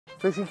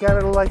Fishing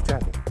Canada life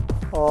jacket.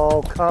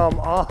 Oh, come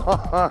on.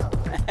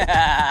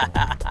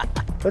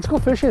 Let's go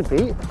fishing,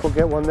 Pete. We'll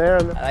get one there.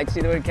 I like to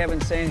see the way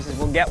Kevin's saying. He says,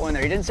 we'll get one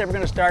there. He didn't say we're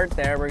going to start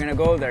there, we're going to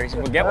go there. He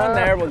said, we'll get one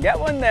there, we'll get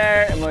one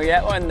there, and we'll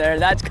get one there.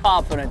 That's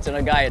confidence in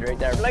a guide right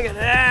there. Look at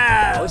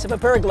that. Always have a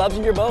pair of gloves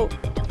in your boat.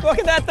 Look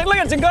at that thing. Look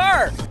at the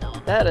cigar.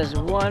 That is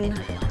one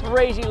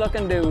crazy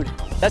looking dude.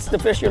 That's the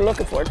fish you're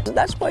looking for.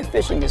 That's why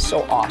fishing is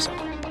so awesome.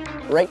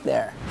 Right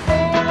there.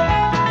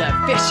 The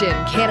Fishin'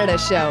 Canada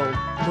Show,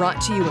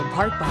 brought to you in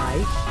part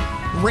by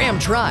Ram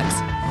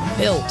Trucks,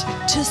 built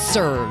to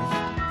serve.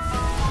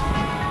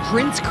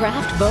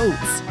 Princecraft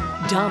Boats,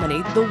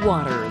 dominate the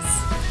waters.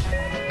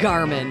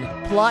 Garmin,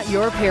 plot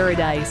your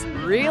paradise,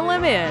 reel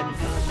 'em in.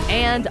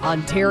 And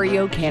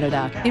Ontario,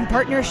 Canada, in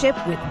partnership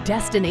with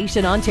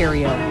Destination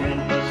Ontario.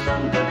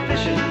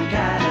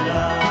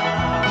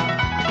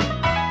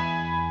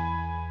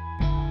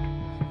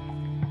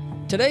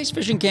 Today's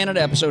Fishing Canada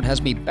episode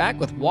has me back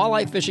with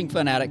walleye fishing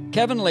fanatic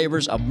Kevin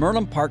Lavers of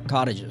Merlin Park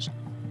Cottages.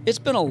 It's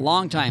been a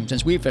long time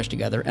since we fished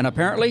together, and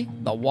apparently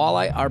the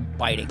walleye are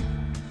biting.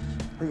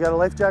 You got a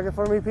life jacket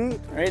for me,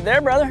 Pete? Right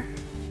there, brother.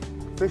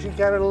 Fishing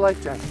Canada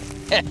life jacket.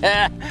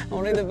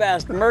 Only the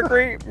best.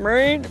 Mercury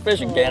Marine,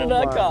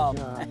 fishingcanada.com.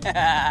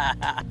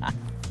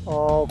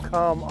 Oh,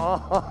 come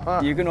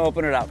on. You can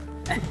open it up.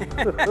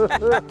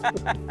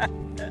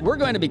 We're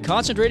going to be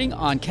concentrating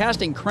on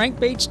casting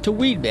crankbaits to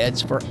weed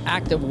beds for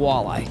active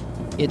walleye.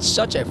 It's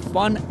such a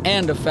fun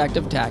and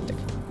effective tactic.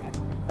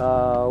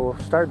 We'll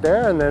start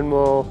there and then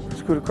we'll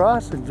scoot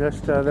across and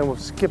just then we'll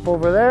skip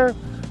over there.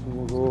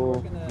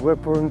 We'll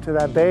whip into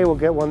that bay, we'll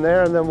get one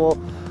there, and then we'll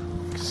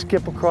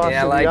skip across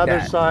to the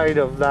other side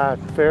of that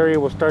ferry.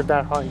 We'll start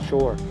that on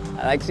shore.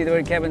 I like to see the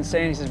way Kevin's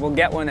saying. He says, we'll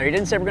get one there. He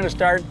didn't say we're going to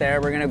start there,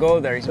 we're going to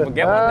go there. He said, we'll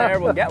get one there,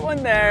 we'll get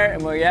one there,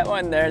 and we'll get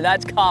one there.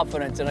 That's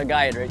confidence in a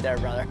guide right there,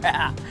 brother.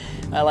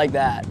 I like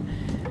that.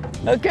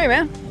 Okay,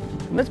 man,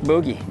 let's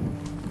boogie.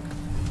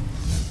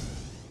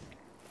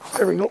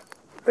 There we go.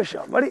 Fish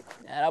on, buddy.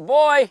 Atta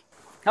boy.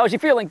 How's you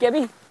feeling,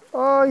 Kevin?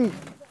 Oh,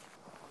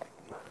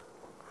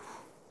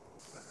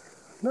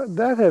 not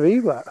that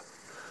heavy, but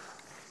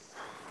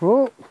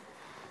oh.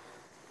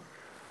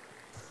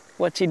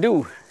 What's he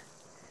do?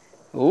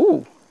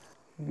 Ooh,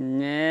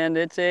 and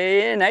it's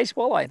a nice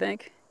walleye, I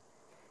think.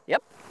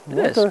 Yep,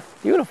 it is.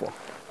 Beautiful.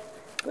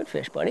 Good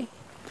fish, buddy.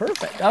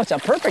 Perfect. Oh, it's a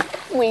perfect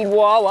weed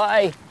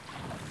walleye.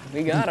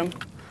 We got him.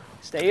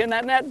 Stay in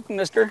that net,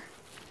 mister.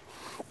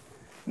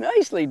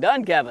 Nicely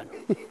done, Kevin.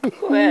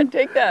 Go ahead,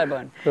 take that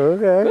one.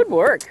 Okay. Good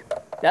work.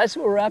 That's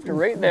what we're after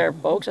right there,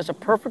 folks. That's a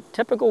perfect,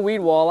 typical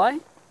weed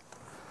walleye.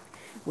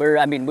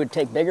 We'd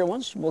take bigger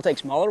ones, we'll take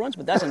smaller ones,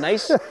 but that's a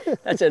nice,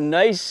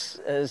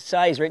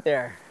 size right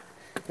there.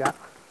 Yeah.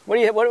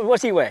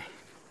 What's he weigh?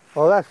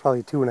 Oh, that's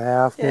probably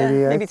 2.5, maybe.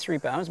 Yeah, maybe 3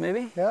 pounds,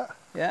 maybe. Yeah.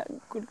 Yeah,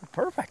 good,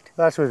 perfect.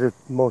 That's what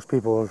most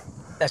people.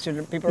 That's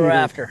what people are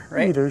after,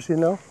 right? Eaters, you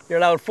know. You're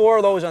allowed 4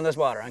 of those on this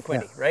water on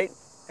Quinte, right?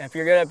 And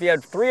if you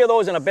had 3 of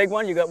those in a big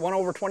one, you got one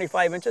over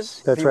 25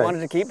 inches. That's if you right. wanted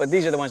to keep, but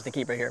these are the ones to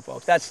keep right here,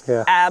 folks. That's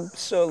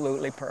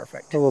absolutely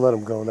perfect. We'll let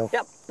them go now.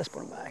 Yep, let's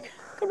put them back.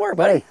 Good work,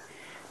 buddy.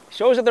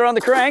 Shows that they're on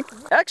the crank.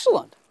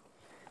 Excellent.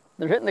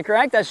 They're hitting the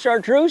crank. That's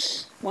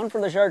chartreuse. One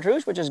for the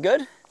chartreuse, which is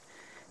good.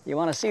 You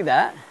want to see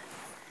that.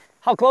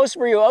 How close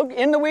were you? Out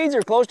in the weeds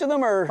or close to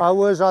them? Or? I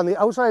was on the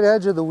outside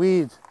edge of the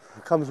weeds.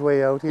 It comes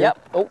way out here.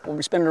 Yep. Oh,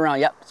 we're spinning around.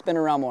 Yep, spin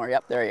around more.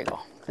 Yep, there you go.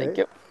 Thank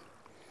you.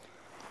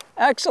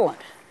 Excellent.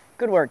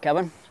 Good work,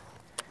 Kevin.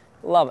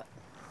 Love it.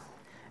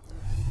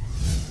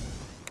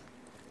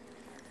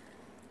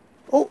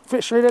 Oh,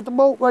 fish right at the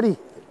boat, buddy.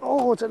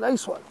 Oh, it's a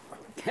nice one.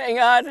 Hang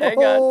on, hang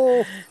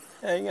on.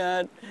 Hang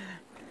on.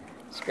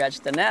 Scratch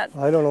the net.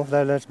 I don't know if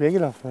that's big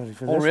enough for this.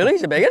 Oh, really?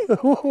 Is it big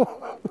one?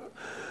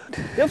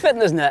 He'll fit in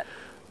this net.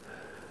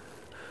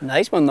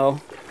 Nice one,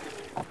 though.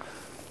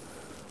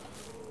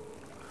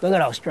 Look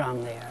at how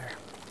strong they are.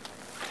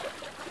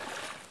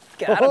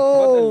 Got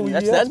him.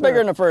 That's bigger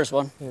than the first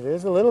one. It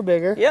is a little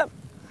bigger. Yep.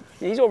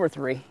 He's over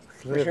 3.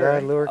 Look at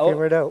that lure came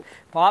right out.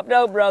 Popped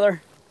out,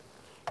 brother.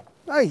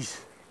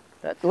 Nice.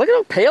 Look at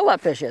how pale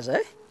that fish is,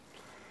 eh?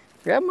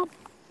 Grab him up.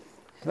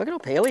 Look at how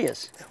pale he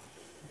is.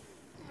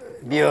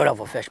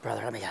 Beautiful fish,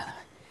 brother. Let me get it.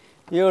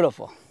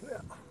 Beautiful.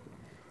 Yeah.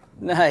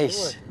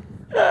 Nice.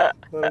 Let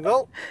him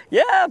go?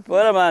 Yeah,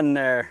 put him on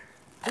there.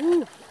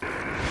 Ooh.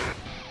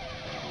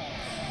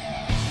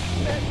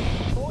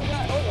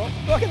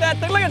 Look at that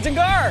thing. Look at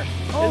cigar.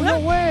 Oh, no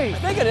way. I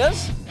think it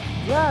is.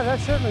 Yeah, that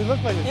certainly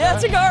looked like a Yeah,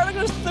 it's cigar. Look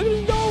at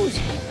his nose.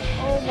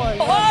 Oh, my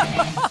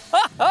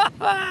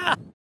God.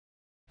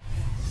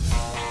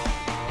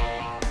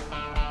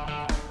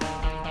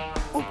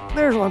 Oh,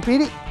 there's one,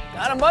 Petey.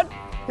 Got him, bud?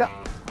 Yeah.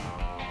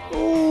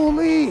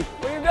 Holy.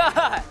 What you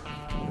got?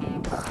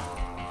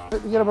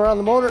 Let me get him around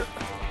the motor.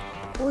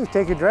 Oh, he's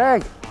taking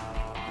drag.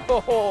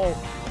 Oh,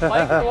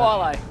 Mike the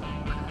walleye.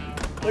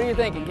 What are you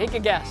thinking? Take a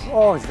guess.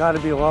 Oh, it's got to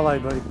be a walleye,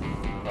 buddy.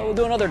 Well, we'll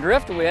do another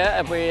drift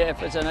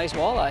if it's a nice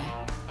walleye.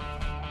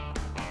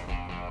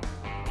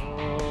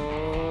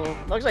 Oh,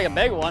 looks like a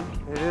big one.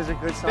 It is a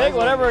good size. Big,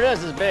 whatever it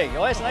is big.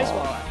 Oh, it's a nice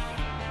walleye.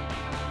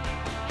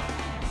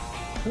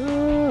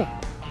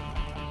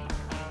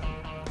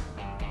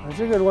 That's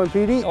a good one,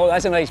 Petey. Oh,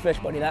 that's a nice fish,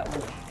 buddy, that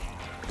one.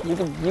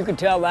 You can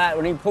tell that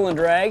when you pull and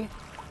drag.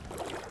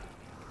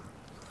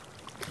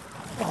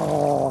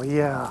 Oh,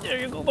 yeah. There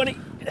you go, buddy.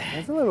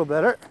 That's a little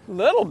better.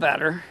 Little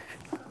better.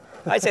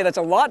 I'd say that's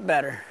a lot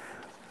better.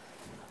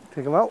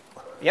 Take him out.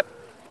 Yep.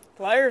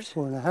 Pliers?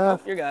 4.5. Oh,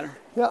 you got her.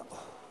 Yep.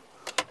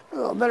 A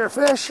little better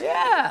fish.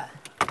 Yeah.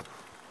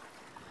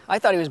 I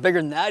thought he was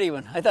bigger than that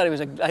even. I thought it was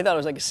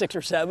like a 6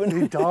 or 7.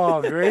 Big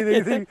dog, right?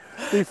 They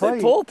fight.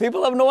 They pull.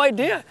 People have no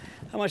idea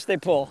how much they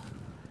pull.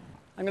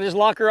 I'm gonna just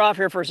lock her off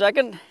here for a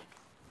second,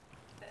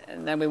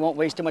 and then we won't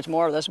waste too much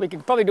more of this. We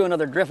could probably do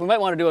another drift. We might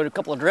want to do a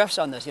couple of drifts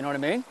on this. You know what I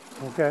mean?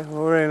 Okay.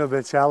 Well, we're in a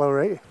bit shallow,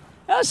 right?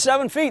 That's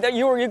 7 feet.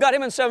 You got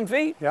him in 7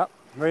 feet. Yep.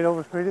 Right in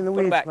the Put him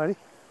weeds, back. buddy.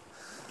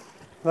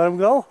 Let him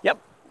go. Yep.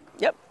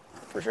 Yep.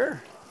 For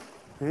sure.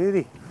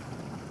 Beauty.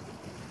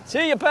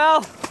 See See you,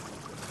 pal.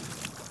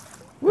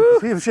 Woo.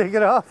 him shake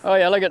it off. Oh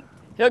yeah, look at,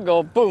 he'll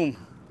go, boom,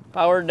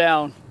 powered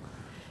down.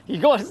 You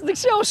go,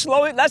 see how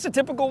slow, that's a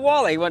typical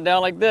walleye, he went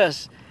down like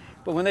this.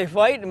 But when they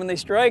fight and when they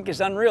strike, it's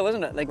unreal,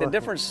 isn't it? Like the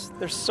difference,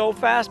 they're so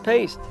fast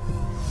paced.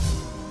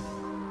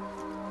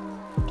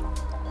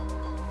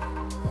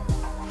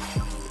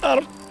 Got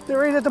him. They're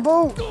right at the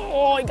boat.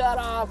 Oh, he got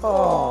off.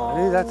 Oh,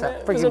 dude, that's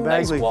a freaking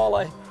nice bagly.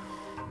 walleye.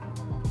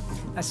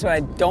 That's what I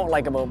don't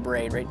like about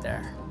braid right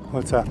there.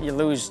 What's that? You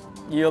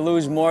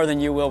lose more than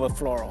you will with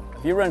fluoro.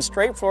 If you run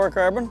straight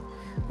fluorocarbon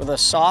with a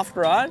soft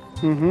rod,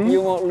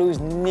 you won't lose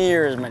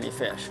near as many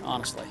fish,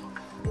 honestly.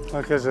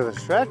 Because of the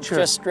stretch?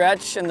 Just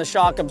stretch and the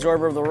shock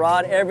absorber of the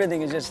rod,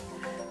 everything is just,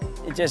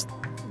 it just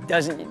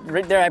doesn't,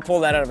 right there I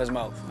pulled that out of his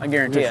mouth. I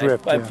guarantee Just it.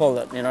 ripped, I yeah. pulled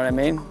it, you know what I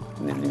mean?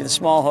 The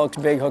small hooks,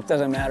 big hook,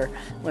 doesn't matter.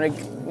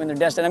 When they're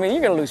destined, I mean,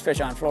 you're gonna lose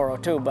fish on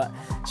fluoro too, but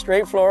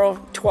straight fluoro,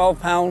 12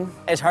 pound,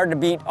 it's hard to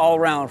beat all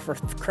around for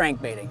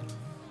crankbaiting.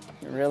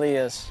 It really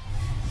is.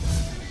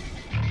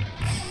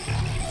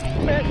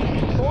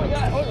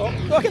 Oh,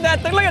 look at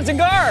that thing, look at it's a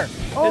gar.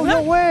 Oh,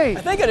 no way.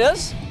 I think it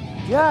is.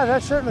 Yeah,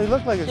 that certainly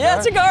looked like a gar. Yeah,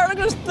 it's a gar, look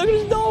at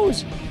his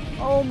nose.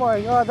 Oh my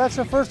God, that's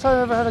the first time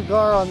I've ever had a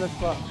gar on this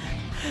spot.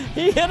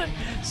 He hit it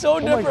so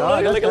different. Oh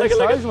my God, look that's at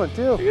a nice size one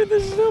too. Look at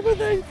this stupid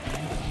thing.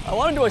 I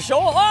want to do a show.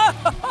 I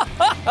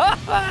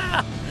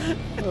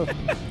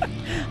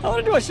want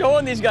to do a show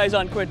on these guys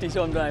on Quinte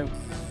sometime.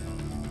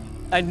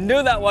 I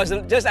knew that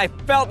wasn't, I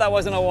felt that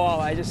wasn't a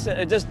walleye.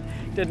 It just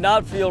did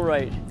not feel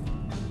right.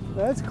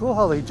 That's cool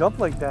how they jump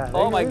like that.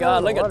 Oh my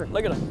God, look at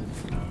at him.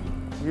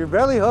 You're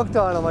barely hooked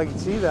on him, I can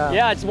see that.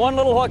 Yeah, it's one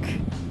little hook.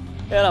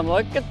 Hit him,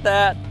 look at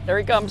that. There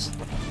he comes.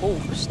 Oh,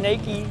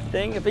 snaky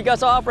thing. If he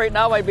gets off right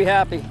now, I'd be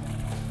happy.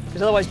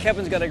 Because otherwise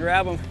Kevin's got to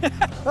grab him.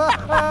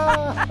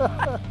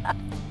 I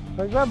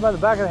grabbed him by the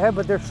back of the head,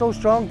 but they're so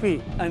strong,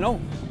 Pete. I know,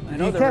 You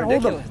they're can't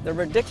hold ridiculous. them. They're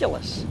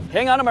ridiculous.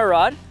 Hang on to my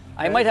rod.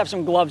 I might have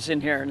some gloves in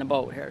here in the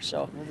boat here,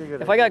 so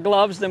if I got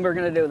gloves, then we're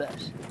gonna do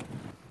this.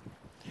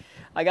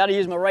 I gotta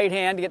use my right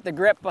hand to get the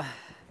grip,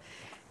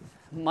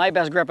 my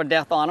best grip of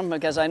death on them,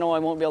 because I know I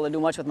won't be able to do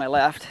much with my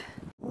left.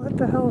 What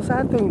the hell is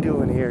that thing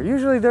doing here?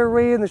 Usually they're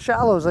way in the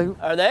shallows. Like,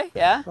 Are they?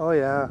 Yeah? oh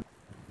yeah.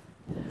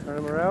 Turn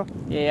them around.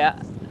 Yeah.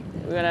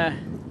 We're gonna...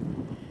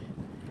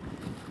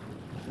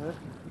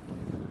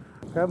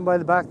 Grab them by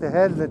the back of the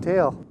head and the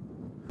tail.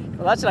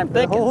 Well, that's what I'm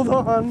thinking. Hold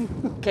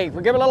on. Okay,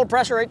 we'll give it a little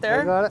pressure right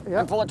there. I got it,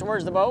 yeah. And pull it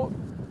towards the boat.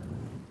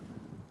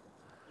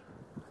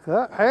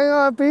 Hang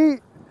on,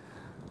 Pete.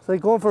 It's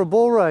like going for a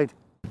bull ride.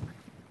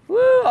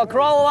 Woo! I'll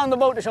crawl along the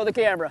boat to show the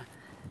camera.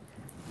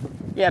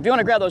 Yeah, if you want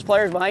to grab those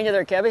pliers behind you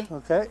there, Kevy.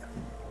 Okay.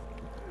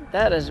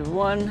 That is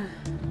one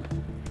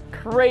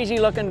crazy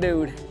looking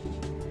dude.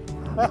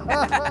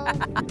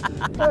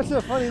 That's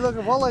a funny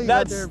looking walleye you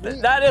got there, Pete.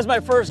 That is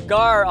my first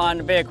gar on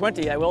the Bay of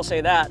Quinte, I will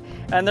say that.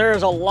 And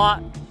there's a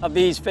lot of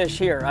these fish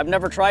here. I've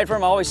never tried for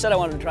them. I always said I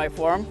wanted to try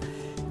for them.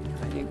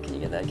 Can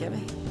you get that,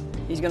 Kevin?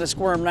 He's gonna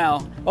squirm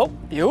now. Oh,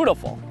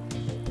 beautiful.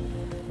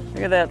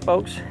 Look at that,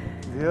 folks.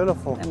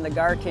 Beautiful. And the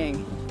gar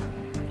king.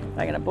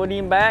 I'm gonna put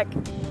him back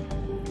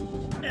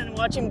and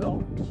watch him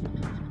go.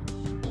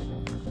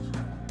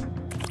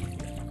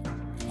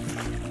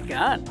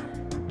 Gone.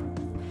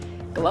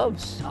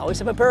 Gloves. Always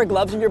have a pair of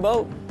gloves in your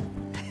boat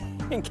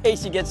in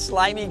case you get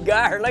slimy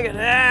gar. Look at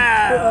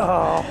that.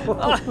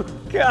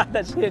 Oh, God,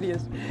 that's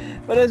hideous.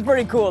 But it's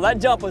pretty cool. That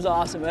jump was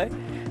awesome, eh?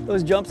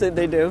 Those jumps that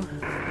they do.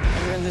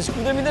 This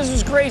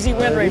is crazy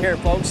wind right here,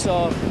 folks.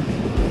 So,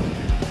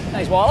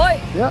 nice walleye.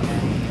 Yeah.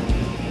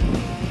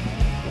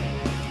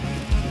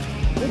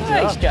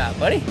 Nice job,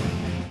 buddy.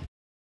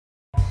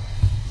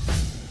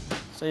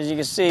 So as you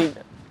can see,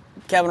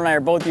 Kevin and I are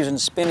both using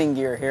spinning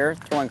gear here,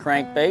 throwing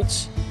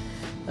crankbaits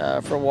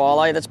for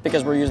walleye. That's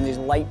because we're using these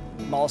light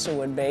balsa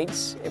wood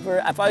baits. If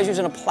I was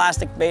using a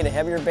plastic bait, a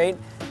heavier bait,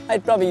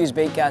 I'd probably use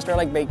baitcaster. I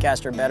like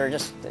baitcaster better,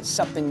 just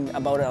something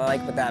about it I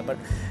like with that. But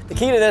the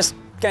key to this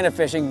kind of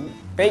fishing,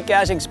 bait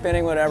casting,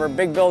 spinning, whatever,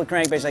 big build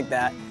crankbaits like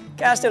that,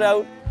 cast it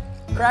out,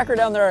 crack her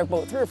down there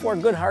about 3 or 4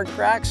 good hard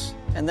cracks,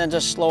 and then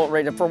just slow it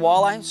right, for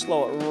walleye,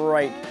 slow it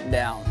right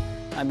down.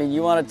 I mean,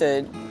 you want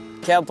it to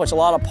Kev puts a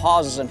lot of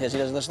pauses in his. He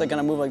doesn't just kind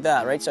of move like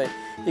that, right? So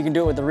you can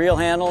do it with the reel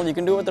handle, you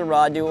can do it with the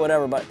rod, do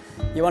whatever, but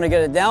you want to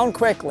get it down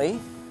quickly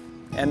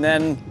and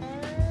then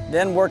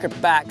work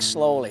it back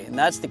slowly. And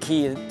that's the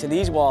key to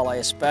these walleye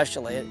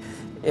especially.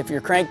 If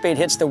your crankbait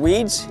hits the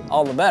weeds,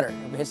 all the better.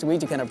 If it hits the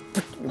weeds, you kind of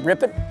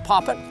rip it,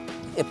 pop it.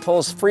 It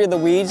pulls free of the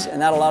weeds,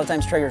 and that a lot of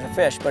times triggers a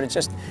fish. But it's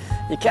just,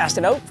 you cast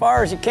it out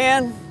far as you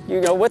can,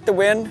 you go with the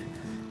wind,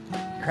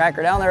 crack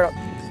her down there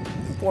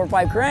 4 or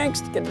 5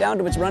 cranks to get it down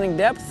to its running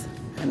depth,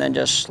 and then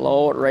just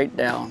slow it right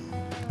down.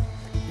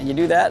 And you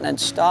do that, and then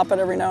stop it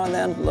every now and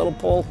then, little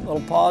pull,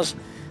 little pause,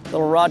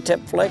 little rod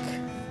tip flick,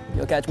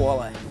 you'll catch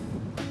walleye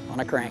on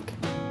a crank.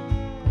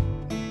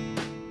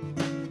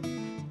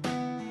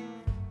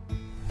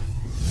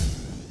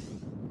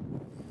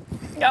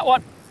 Got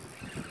one.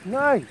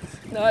 Nice.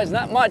 No, it's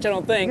not much, I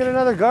don't think. Get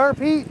another gar,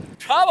 Pete?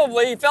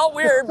 Probably. He felt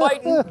weird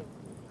biting.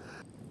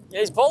 Yeah,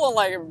 he's pulling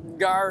like a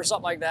gar or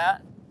something like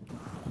that.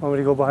 Want me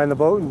to go behind the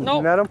boat and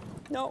net him?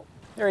 No.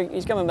 There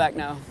he's coming back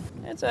now.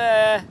 It's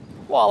a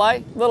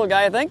walleye, little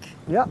guy, I think.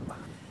 Yep.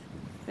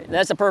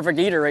 That's a perfect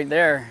eater right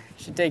there.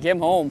 Should take him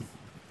home.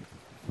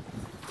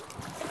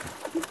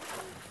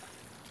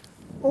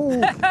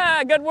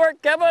 Oh. Good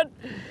work, Kevin.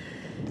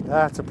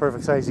 That's a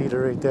perfect size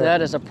eater right there.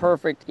 That is a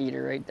perfect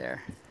eater right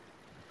there.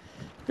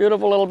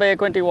 Beautiful little Bay of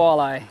Quinte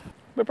walleye.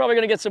 We're probably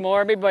gonna get some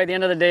more. Maybe by the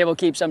end of the day we'll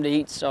keep some to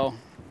eat, so.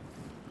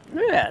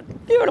 Look at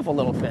that, beautiful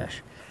little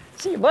fish.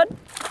 See you, bud.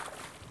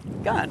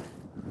 Gone.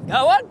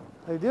 Got one?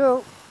 I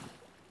do.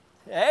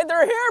 Hey,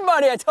 they're here,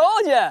 buddy, I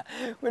told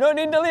you. We don't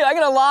need to leave. I'm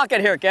gonna lock it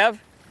here, Kev.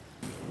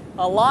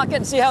 I'll lock it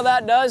and see how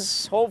that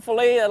does.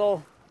 Hopefully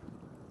it'll,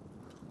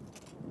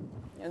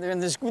 and then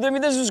this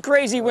is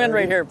crazy wind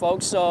right here,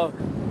 folks, so.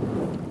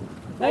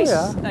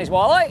 Nice, nice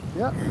walleye.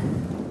 Yep.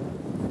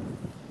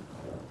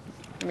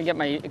 Let me get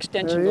my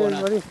extension going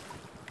up. Buddy.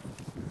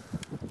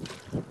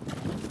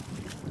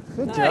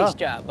 Good job. Nice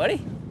job,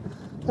 buddy.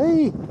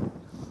 Hey.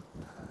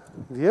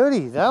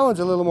 Beauty. That one's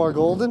a little more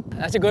golden.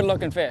 That's a good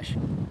looking fish.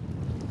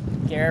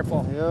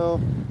 Careful.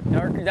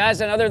 Yeah.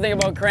 That's another thing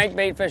about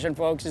crankbait fishing,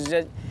 folks, is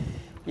that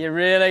you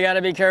really got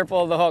to be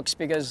careful of the hooks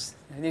because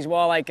these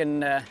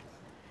walleye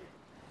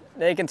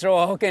they can throw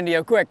a hook into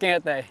you quick,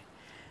 can't they?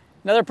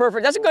 Another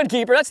perfect, that's a good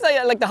keeper. That's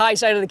like the high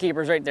side of the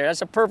keepers right there.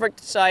 That's a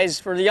perfect size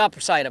for the upper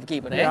side of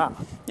keeping, eh? Yeah.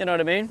 You know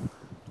what I mean?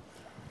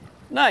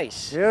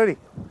 Nice. Beauty.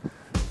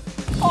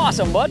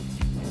 Awesome, bud.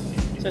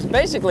 So it's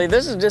basically,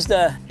 this is just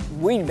a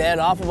weed bed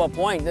off of a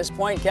point. This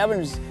point,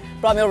 Kevin's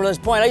brought me over to this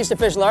point. I used to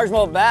fish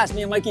largemouth bass.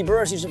 Me and Mikey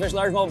Burris used to fish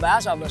largemouth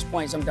bass off this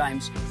point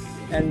sometimes.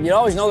 And you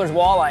always know there's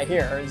walleye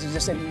here. It's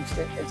just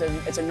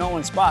it's a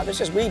known spot. There's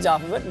just weeds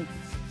off of it.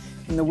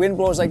 And the wind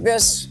blows like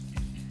this.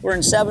 We're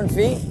in 7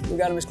 feet. We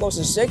got them as close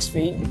as 6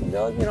 feet. You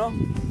know,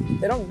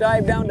 they don't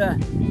dive down to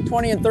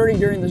 20 and 30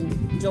 during the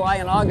July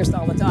and August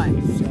all the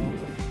time. So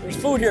there's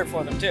food here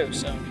for them too,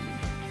 so.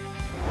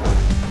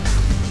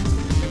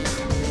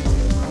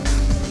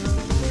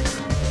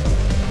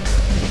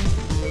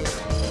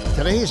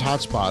 Today's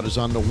hotspot is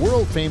on the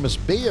world-famous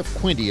Bay of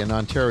Quinte in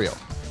Ontario.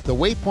 The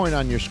waypoint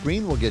on your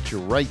screen will get you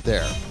right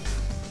there.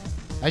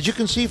 As you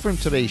can see from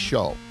today's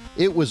show,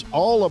 it was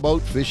all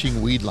about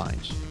fishing weed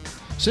lines.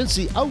 Since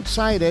the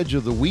outside edge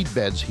of the weed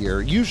beds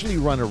here usually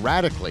run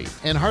erratically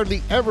and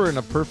hardly ever in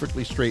a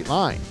perfectly straight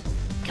line,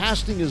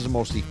 casting is the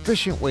most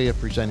efficient way of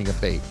presenting a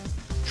bait.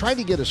 Try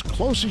to get as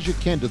close as you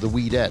can to the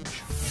weed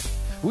edge.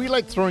 We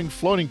like throwing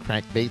floating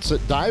crankbaits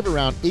that dive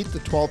around 8 to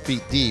 12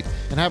 feet deep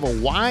and have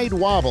a wide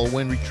wobble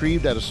when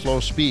retrieved at a slow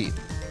speed.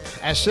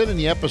 As said in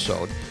the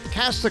episode,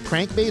 cast the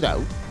crankbait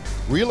out,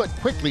 reel it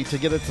quickly to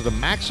get it to the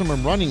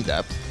maximum running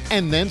depth,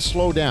 and then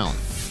slow down.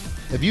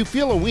 If you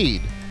feel a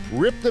weed,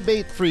 rip the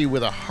bait free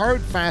with a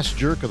hard, fast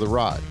jerk of the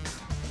rod.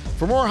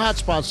 For more hot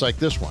spots like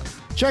this one,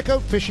 check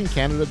out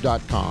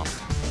fishingcanada.com.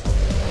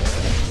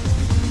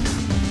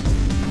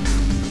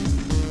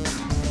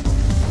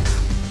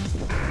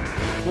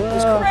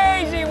 It's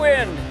crazy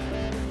wind.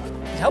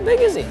 How big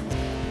is he?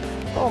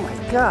 Oh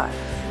my God.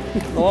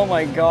 Oh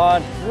my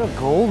God. Real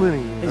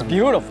golden. He's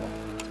beautiful.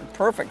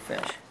 Perfect fish.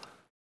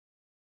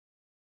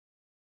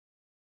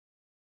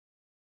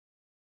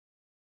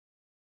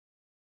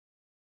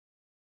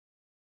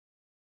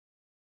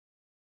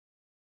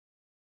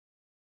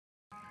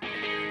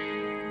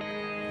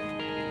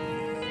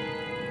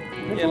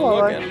 Yeah,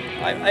 look at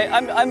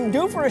him. I'm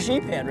due for a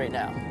sheep head right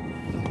now.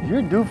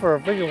 You're due for a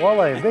freaking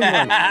walleye, a big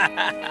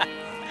one.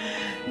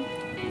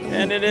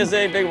 And it is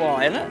a big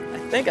walleye, isn't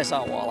it? I think I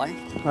saw a walleye.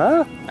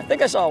 Huh? I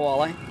think I saw a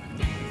walleye.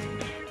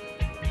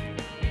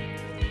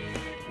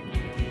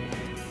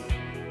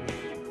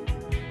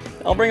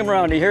 I'll bring him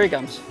around to you. Here he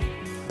comes.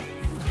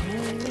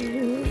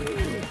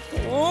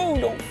 Oh,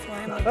 don't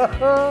fly him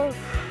out.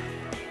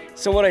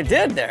 So what I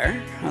did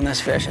there on this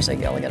fish, I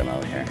said, I'll get him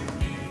out here,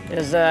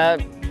 is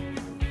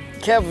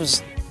Kev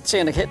was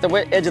saying to hit the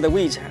edge of the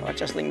weeds. I'll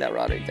just lean that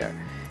rod right there.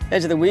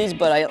 Edge of the weeds,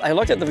 but I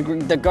looked at the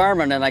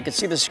Garmin and I could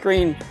see the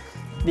screen.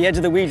 The edge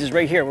of the weeds is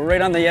right here. We're right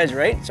on the edge,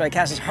 right? So I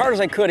cast as hard as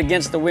I could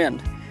against the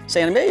wind,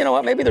 saying, you know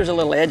what, maybe there's a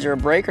little edge or a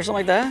break or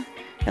something like that.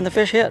 and the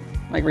fish hit.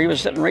 Like he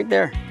was sitting right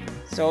there.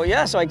 So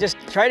yeah, so I just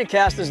try to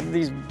cast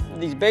these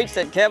baits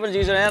that Kevin's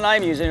using and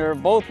I'm using are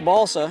both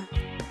balsa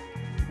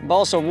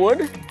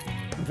wood,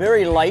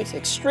 very light,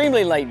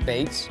 extremely light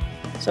baits.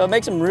 So it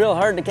makes them real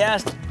hard to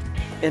cast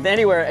if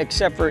anywhere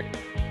except for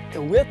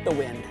with the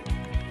wind.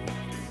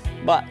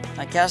 But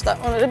I cast that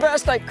one the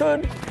best I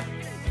could.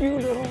 You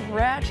little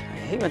rat. I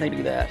hate when they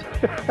do that.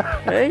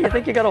 Hey, you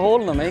think you got a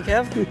hold of them, eh,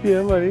 Kev?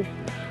 Yeah, buddy.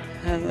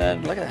 And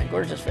then look at that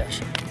gorgeous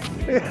fish.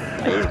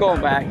 He's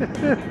going back.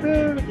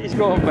 He's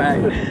going back.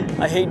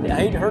 I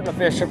hate hurting a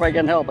fish if I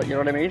can help it, you know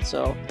what I mean?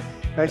 So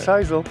nice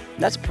size though.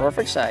 That's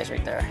perfect size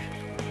right there.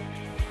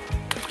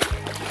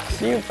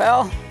 See you,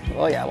 pal?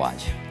 Oh yeah,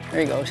 watch.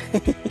 There he goes.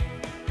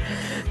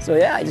 So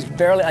yeah, I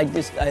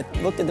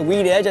looked at the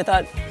weed edge. I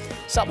thought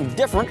something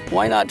different.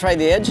 Why not try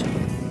the edge?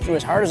 Threw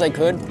as hard as I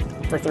could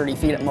for 30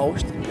 feet at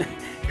most.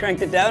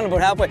 Cranked it down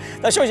about halfway.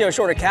 That shows you how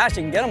short a cast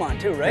you can get them on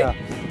too, right?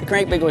 Yeah. The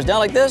crankbait goes down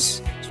like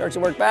this, starts to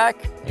work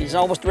back. He's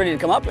almost ready to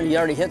come up and he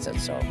already hits it.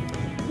 So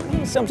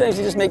sometimes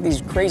you just make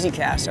these crazy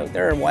casts out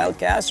there, wild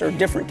casts or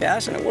different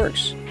casts, and it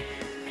works.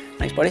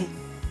 Thanks, buddy.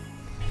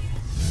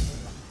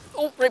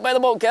 Oh, right by the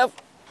boat, Kev.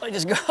 I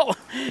just go.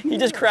 He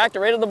just cracked it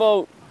right on the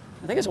boat.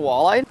 I think it's a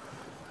walleye.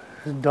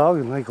 It's a dog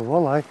and like a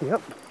walleye,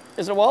 yep.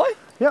 Is it a walleye?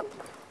 Yep.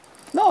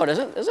 No, it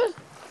isn't, is it?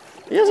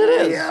 Yes, it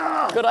is.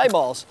 Yeah. Good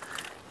eyeballs.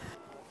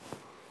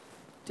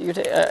 Do you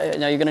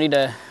now you're gonna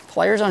need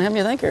pliers on him,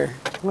 you think, or?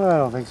 Well, I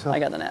don't think so. I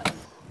got the net.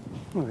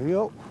 There you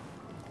go.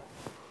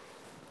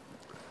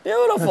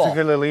 Beautiful. That's a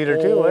good little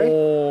eater too, eh?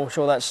 Oh,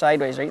 show that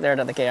sideways right there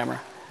to the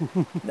camera.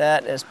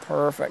 That is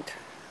perfect.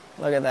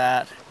 Look at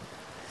that.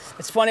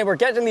 It's funny, we're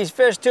catching these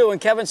fish too,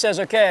 and Kevin says,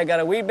 okay, I got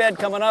a weed bed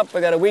coming up,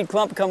 I got a weed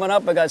clump coming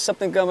up, I got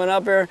something coming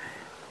up here.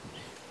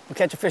 We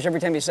catch a fish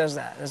every time he says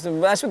that.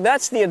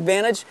 That's the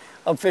advantage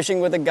of fishing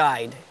with a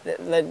guide.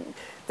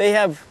 They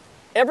have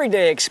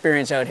everyday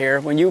experience out here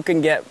when you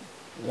can get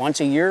once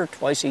a year,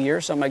 twice a year,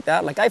 something like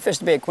that. Like I fished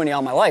the Bay of Quinte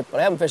all my life,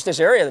 but I haven't fished this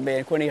area of the Bay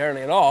of Quinte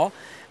hardly at all.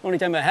 The only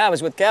time I have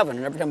is with Kevin,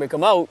 and every time we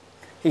come out,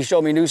 he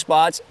showed me new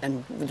spots,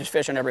 and we just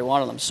fish on every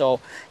one of them. So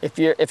if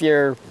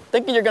you're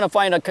thinking you're going to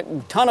find a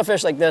ton of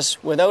fish like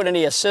this without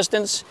any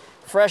assistance,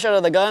 fresh out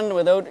of the gun,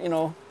 without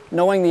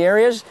knowing the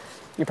areas,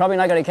 you're probably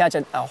not going to catch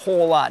a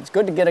whole lot. It's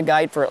good to get a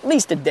guide for at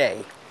least a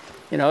day,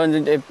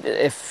 and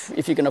if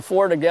you can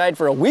afford a guide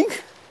for a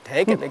week,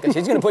 take it, because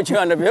he's going to put you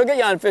on he'll get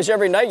you on fish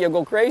every night. You'll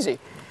go crazy.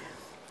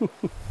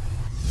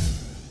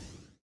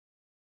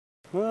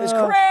 This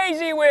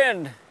crazy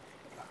wind,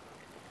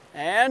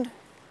 and I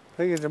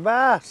think it's a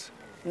bass.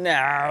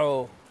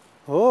 No.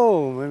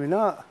 Oh, maybe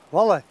not.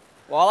 Walleye.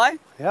 Walleye?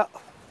 Yeah.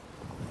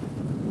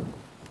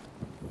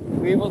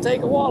 We will take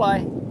a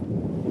walleye.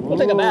 We'll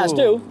take a bass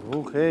too.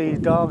 Okay, he's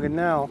dogging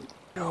now.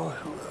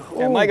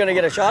 Am I going to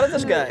get a shot at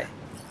this guy?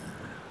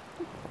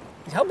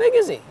 How big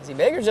is he? Is he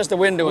big or just the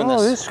wind doing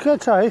this? Oh, this is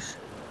good size.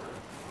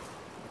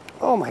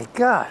 Oh my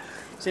God.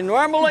 See,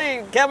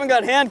 normally, Kevin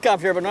got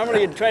handcuffed here, but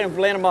normally you'd try to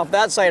land him off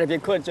that side if you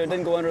could, so it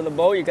didn't go under the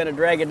boat. You got to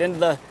drag it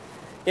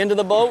into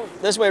the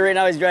boat. This way right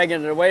now he's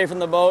dragging it away from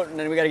the boat, and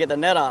then we got to get the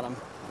net on him.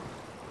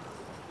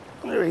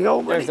 There we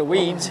go, buddy. There's the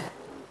weeds.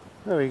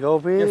 There we go,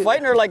 baby. You're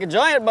fighting her like a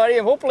giant, buddy,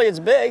 and hopefully it's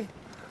big.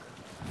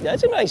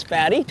 That's a nice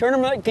fatty. Turn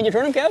him. Can you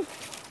turn him, Kev?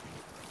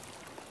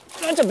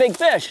 That's a big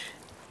fish.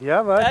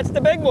 Yeah, bud. That's the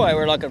big boy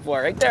we're looking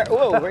for, right there.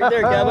 Whoa, right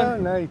there,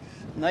 Kevin. Nice.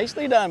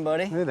 Nicely done,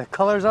 buddy. Look at the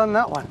colors on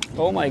that one.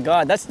 Oh my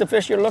God, that's the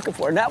fish you're looking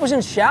for. And that was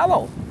in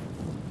shallow.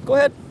 Go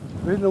ahead.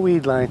 Where's the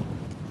weed line?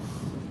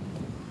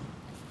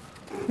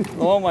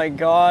 Oh my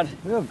God.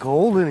 Look how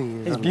golden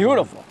he is. He's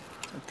beautiful.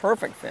 It's a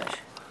perfect fish.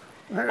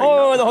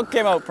 Oh, the hook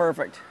came out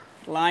perfect.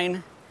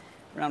 Line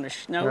around the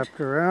snout. Wrapped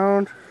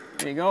around.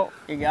 There you go.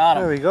 You got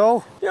him. There we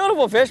go.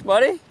 Beautiful fish,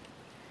 buddy.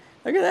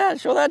 Look at that.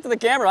 Show that to the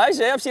camera. I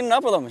say I've seen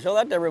enough of them. Show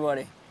that to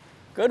everybody.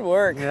 Good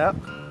work. Yeah.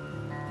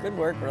 Good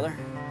work, brother.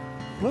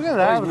 Look at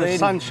that with the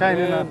sun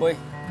shining up. Boy.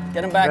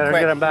 Get him back Better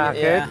quick. get him back,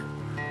 yeah.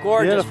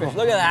 Gorgeous Beautiful. fish.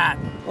 Look at that.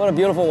 What a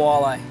beautiful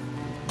walleye.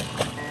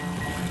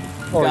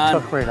 Oh, Gone. it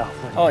took right off.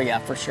 Oh yeah,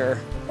 for sure.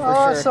 For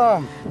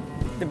Awesome. Sure.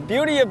 The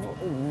beauty of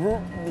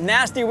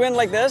nasty wind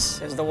like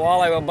this is the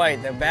walleye will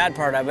bite. The bad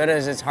part of it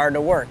is it's hard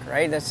to work,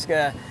 right? That's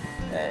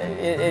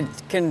it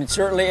can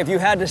certainly, if you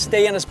had to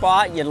stay in a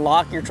spot, you'd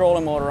lock your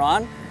trolling motor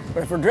on.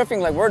 But if we're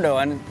drifting like we're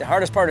doing, the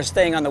hardest part is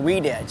staying on the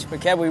weed edge.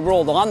 But Kev, we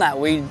rolled on that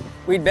weed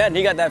bed and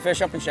he got that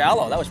fish up in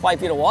shallow. That was 5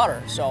 feet of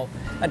water. So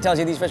that tells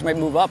you these fish might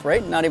move up,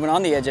 right? Not even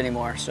on the edge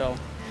anymore. So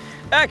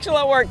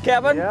excellent work,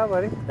 Kevin. Yeah,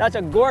 buddy. That's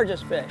a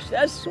gorgeous fish.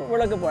 That's what we're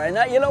looking for. And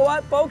that, you know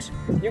what, folks?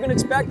 You can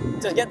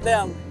expect to get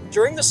them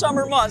during the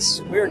summer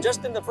months. We were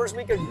just in the first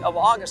week of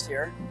August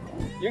here.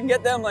 You can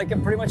get them like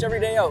pretty much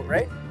every day out,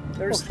 right?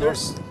 There's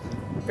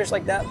fish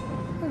like that.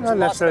 Not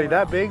necessarily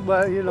that big,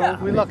 but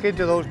we look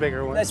into those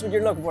bigger ones. That's what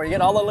you're looking for. You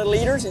get all the little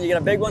eaters and you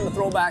get a big one to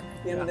throw back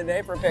at the end of the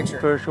day for a picture.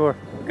 For sure.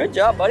 Good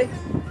job, buddy.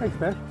 Thanks,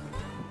 man.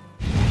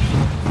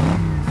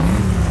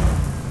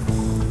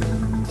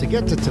 To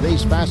get to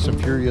today's fast and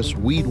furious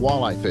weed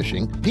walleye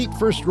fishing, Pete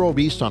first drove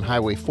east on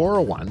Highway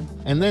 401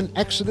 and then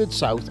exited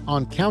south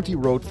on County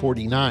Road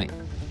 49.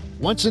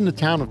 Once in the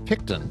town of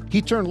Picton,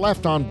 he turned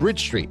left on Bridge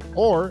Street,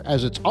 or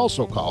as it's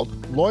also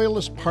called,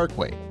 Loyalist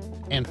Parkway,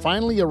 and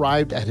finally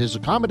arrived at his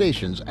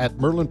accommodations at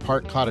Merlin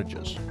Park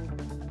Cottages.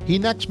 He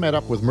next met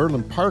up with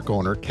Merlin Park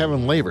owner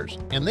Kevin Lavers,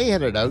 and they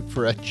headed out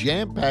for a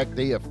jam-packed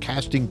day of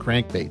casting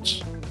crankbaits.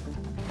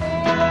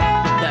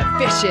 The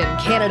Fishin'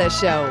 Canada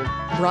Show,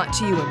 brought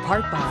to you in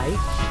part by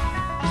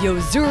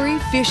Yozuri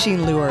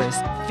Fishing Lures,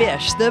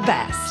 fish the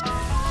best.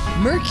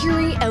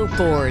 Mercury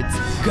Outboards,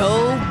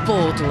 go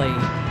boldly.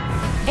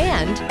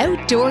 And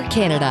Outdoor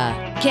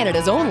Canada,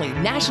 Canada's only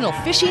national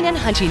fishing and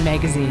hunting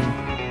magazine.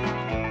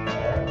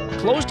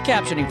 Closed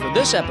captioning for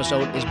this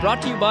episode is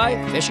brought to you by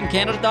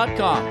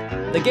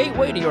fishingcanada.com, the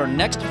gateway to your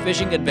next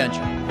fishing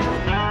adventure.